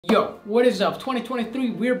Yo, what is up?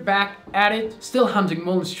 2023, we're back at it, still hunting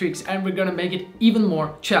moment streaks, and we're gonna make it even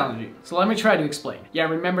more challenging. So let me try to explain. Yeah,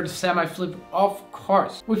 remember the semi-flip? Of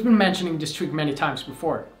course. We've been mentioning this trick many times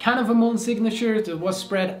before. Kind of a moment signature that was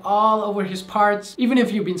spread all over his parts. Even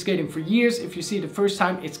if you've been skating for years, if you see it the first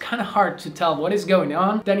time, it's kind of hard to tell what is going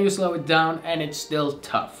on. Then you slow it down and it's still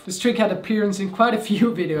tough. This trick had appearance in quite a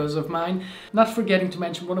few videos of mine, not forgetting to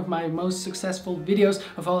mention one of my most successful videos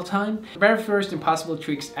of all time, the very first Impossible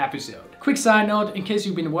Tricks episode. Quick side note, in case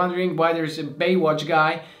you've been wondering why there's a Baywatch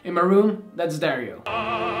guy in maroon, that's Dario.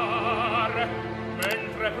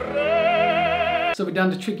 So we've done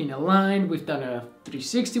the trick in a line, we've done a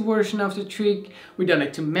 360 version of the trick, we've done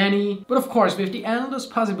it to many, but of course with the endless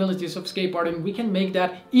possibilities of skateboarding we can make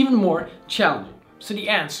that even more challenging. So the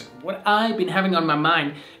answer, what I've been having on my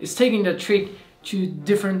mind, is taking the trick to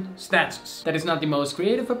different stances. That is not the most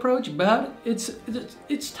creative approach, but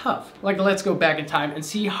it's tough. Like, let's go back in time and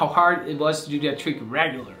see how hard it was to do that trick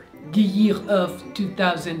regular. The year of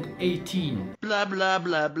 2018. Blah blah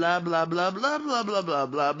blah blah blah blah blah blah blah blah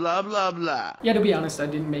blah blah blah blah. Yeah, to be honest, I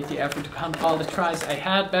didn't make the effort to count all the tries I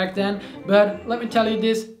had back then, but let me tell you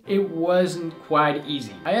this, it wasn't quite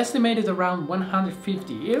easy. I estimated around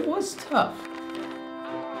 150. It was tough.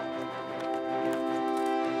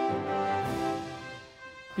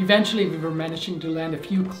 Eventually we were managing to land a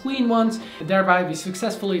few clean ones, and thereby we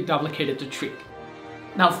successfully duplicated the trick.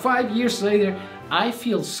 Now 5 years later, I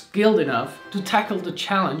feel skilled enough to tackle the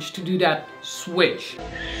challenge to do that switch.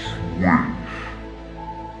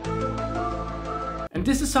 And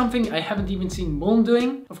this is something I haven't even seen Mullen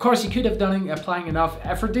doing. Of course, he could have done it applying enough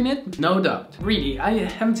effort in it, no doubt. Really, I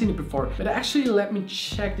haven't seen it before, but actually let me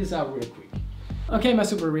check this out real quick. Okay, my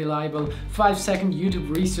super reliable 5-second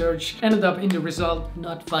YouTube research ended up in the result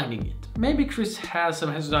not finding it. Maybe Chris has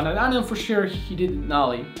done it. I know for sure he did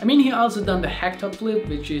nollie. I mean, he also done the hack top flip,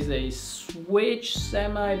 which is a switch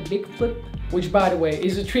semi-big flip, which by the way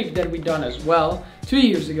is a trick that we done as well 2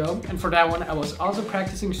 years ago. And for that one I was also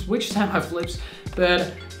practicing switch semi-flips,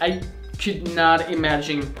 but I could not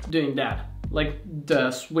imagine doing that. Like,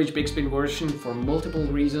 the switch big spin version for multiple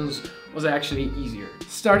reasons was actually easier.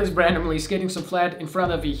 Started randomly skating some flat in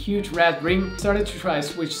front of a huge red ring, started to try a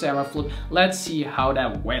switch semi flip. Let's see how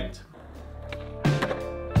that went.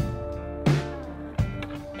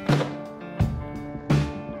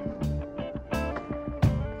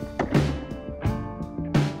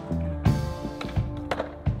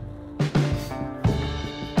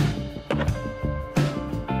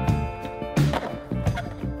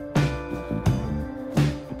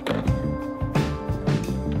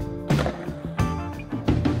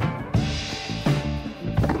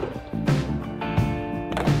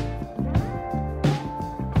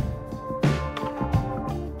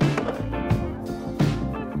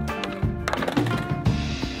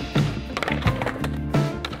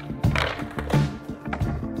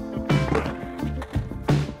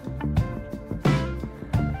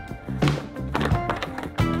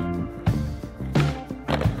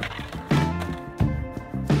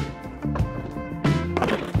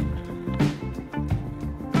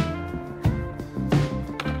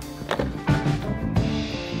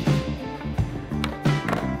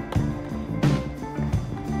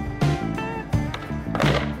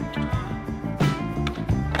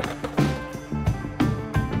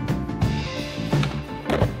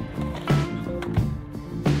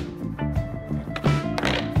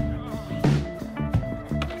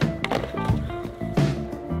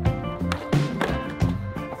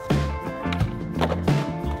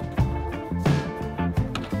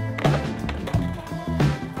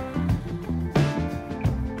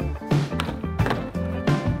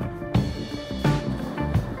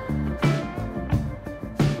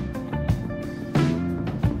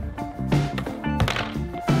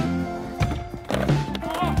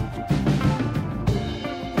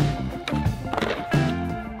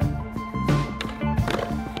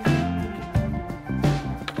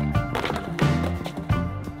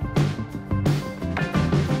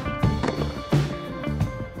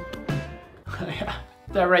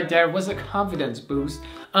 That right there was a confidence boost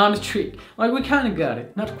on the trick. Like, we kind of got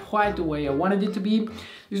it. Not quite the way I wanted it to be.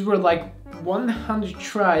 These were like 100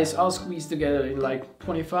 tries all squeezed together in like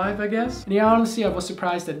 25, I guess. And yeah, honestly, I was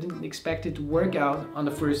surprised. I didn't expect it to work out on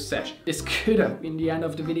the first session. This could have been the end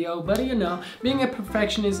of the video, but you know, being a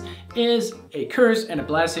perfectionist is a curse and a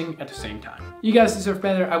blessing at the same time. You guys deserve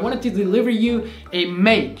better. I wanted to deliver you a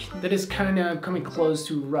make that is kind of coming close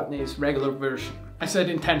to Rodney's regular version. I said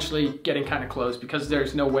intentionally getting kind of close because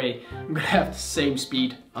there's no way I'm gonna have the same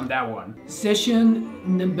speed on that one.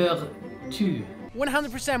 Session number 2.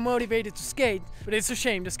 100% motivated to skate, but it's a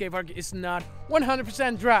shame the skate park is not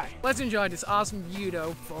 100% dry. Let's enjoy this awesome view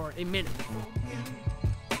though for a minute.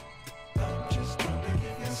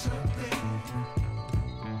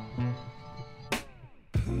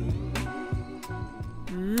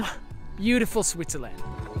 Beautiful Switzerland.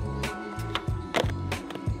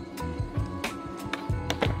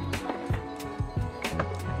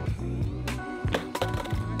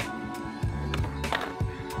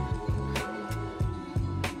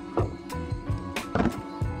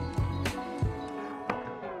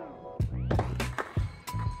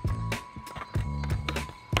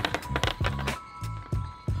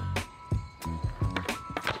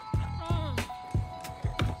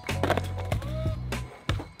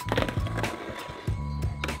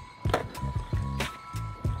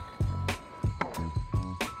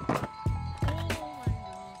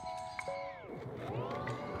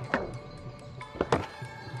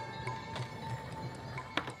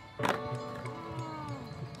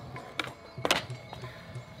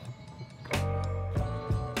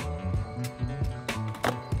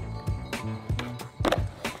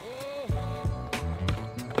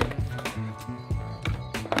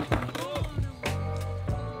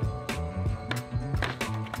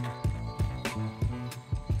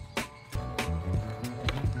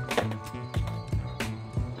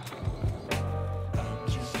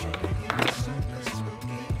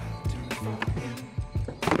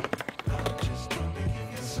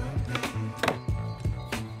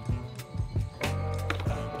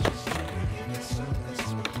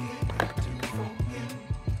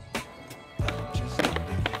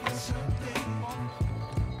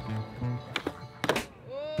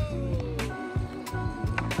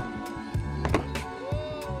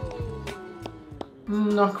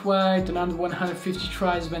 Not quite, another 150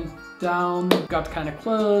 tries went down, got kind of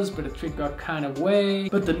close, but the trick got kind of way.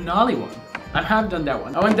 But the nollie one, I have done that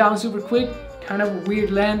one. I went down super quick, kind of a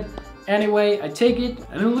weird land. Anyway, I take it,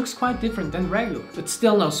 and it looks quite different than regular. But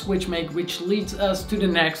still no switch make, which leads us to the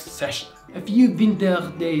next session. A few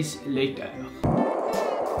winter days later.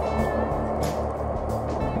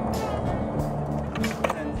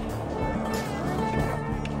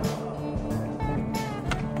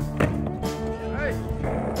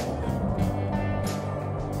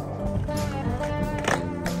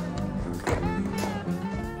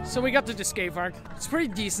 So we got to the skate park. It's pretty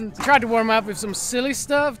decent. Tried to warm up with some silly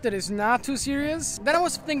stuff that is not too serious. Then I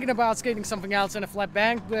was thinking about skating something else in a flat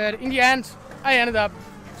bank, but in the end, I ended up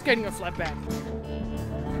skating a flat bank.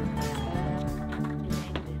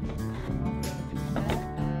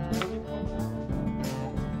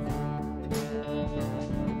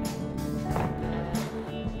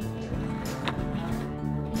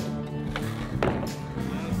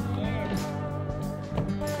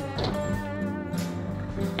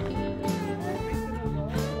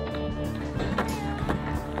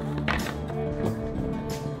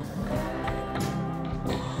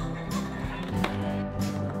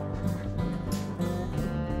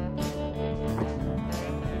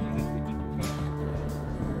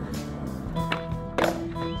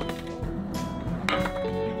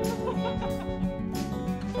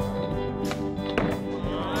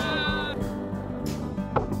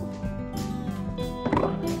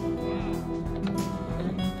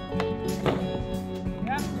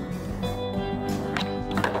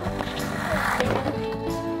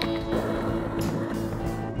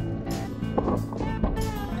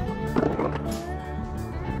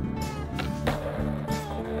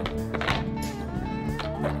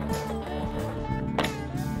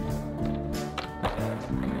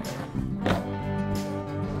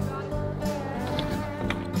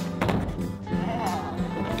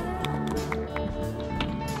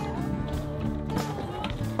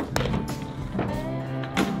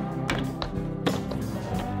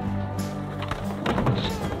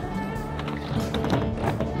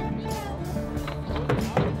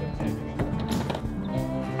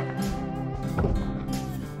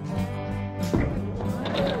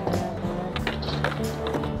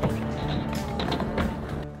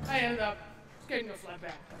 Skating a flat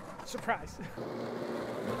back. Surprise.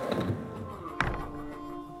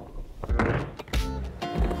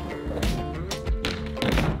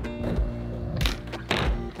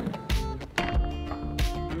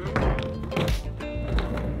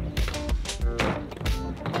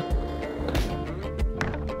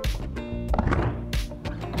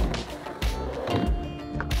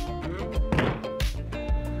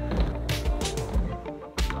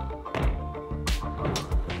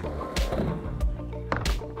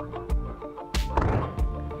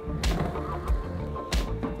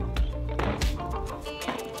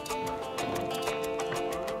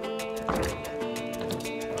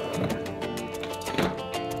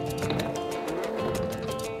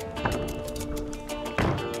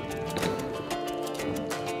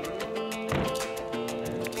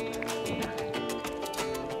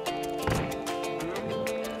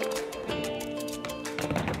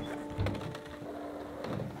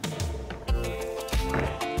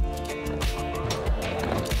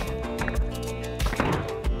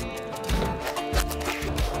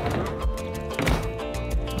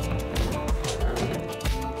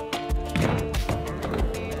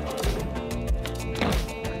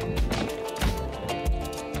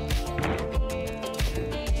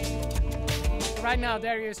 Right now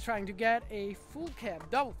Dario is trying to get a full cab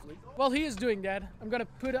double flip. While he is doing that, I'm gonna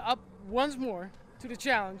put it up once more to the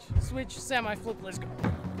challenge. Switch semi flip, let's go.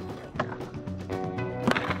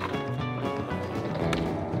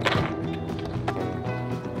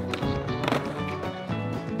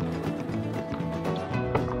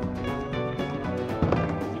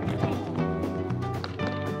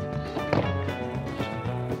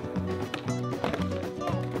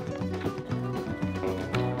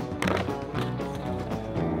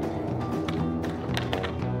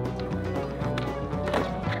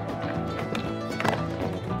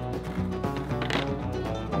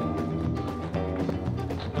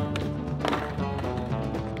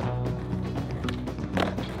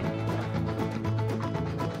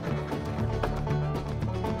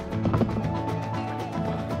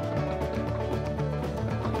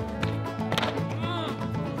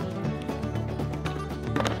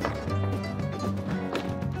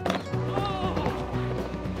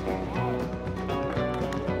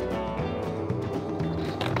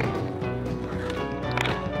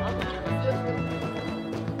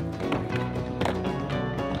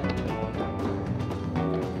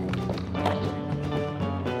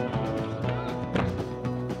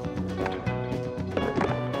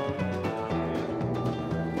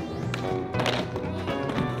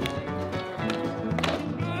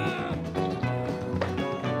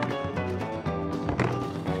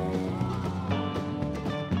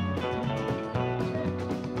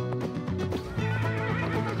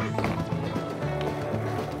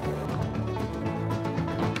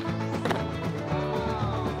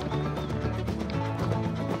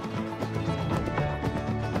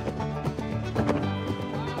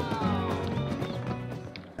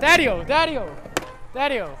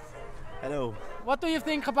 Dario. Hello. What do you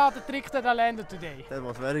think about the trick that I landed today? That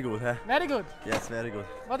was very good, huh? Very good. Yes, very good.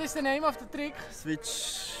 What is the name of the trick?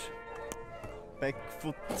 Switch back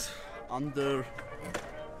foot under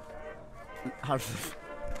half.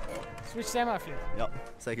 Switch semi flip. Ja,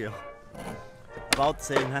 sag ich ja. About the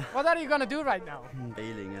same, huh? What are you gonna do right now?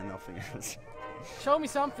 Bailing and nothing else. Show me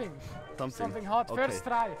something. Something hot. Okay. First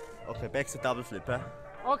try. Okay, back to double flip, huh?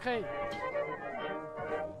 Okay.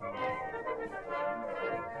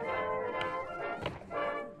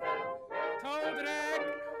 Toe drag.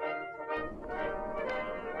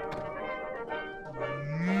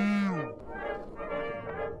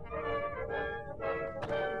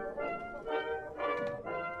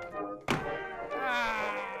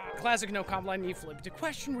 Classic no comp line knee flip. The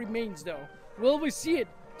question remains though, will we see it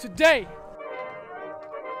today?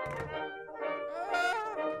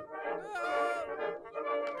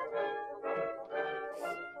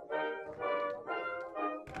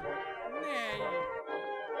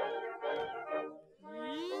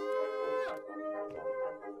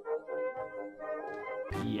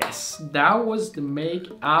 Yes, that was the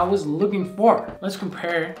make I was looking for. Let's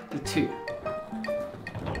compare the two.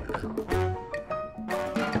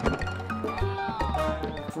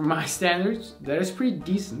 For my standards, that is pretty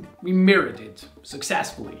decent. We mirrored it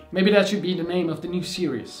successfully. Maybe that should be the name of the new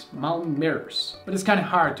series, Mountain Mirrors. But it's kind of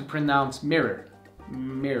hard to pronounce mirror.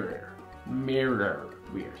 Mirror.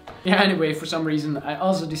 Weird. Yeah, anyway, for some reason, I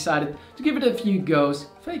also decided to give it a few goes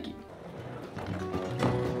faking.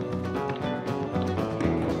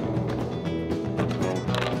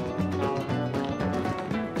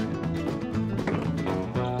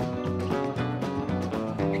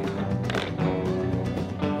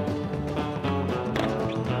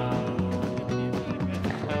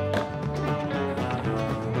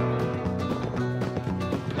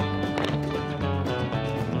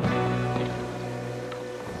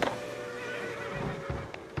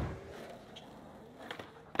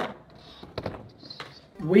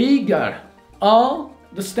 We got all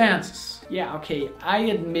the stances. Yeah, okay, I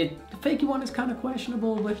admit the fakey one is kind of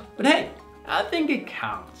questionable, but hey, I think it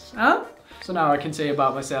counts, huh? So now I can say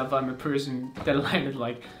about myself, I'm a person that landed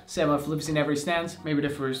like semi flips in every stance. Maybe the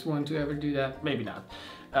first one to ever do that, maybe not.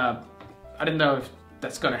 I don't know if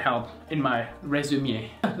that's gonna help in my resume.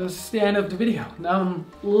 That's the end of the video. Now I'm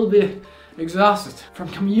a little bit exhausted from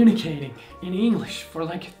communicating in English for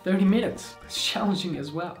like 30 minutes. It's challenging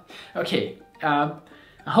as well. Okay,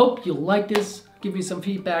 I hope you like this. Give me some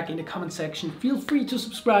feedback in the comment section. Feel free to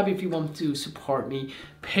subscribe if you want to support me.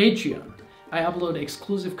 Patreon. I upload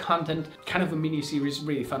exclusive content, kind of a mini series,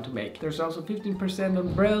 really fun to make. There's also 15%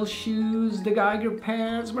 on Braille shoes, the Geiger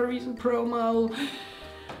pants, my recent promo.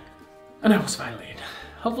 And that was finally it.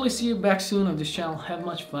 Hopefully see you back soon on this channel. Have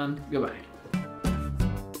much fun. Goodbye.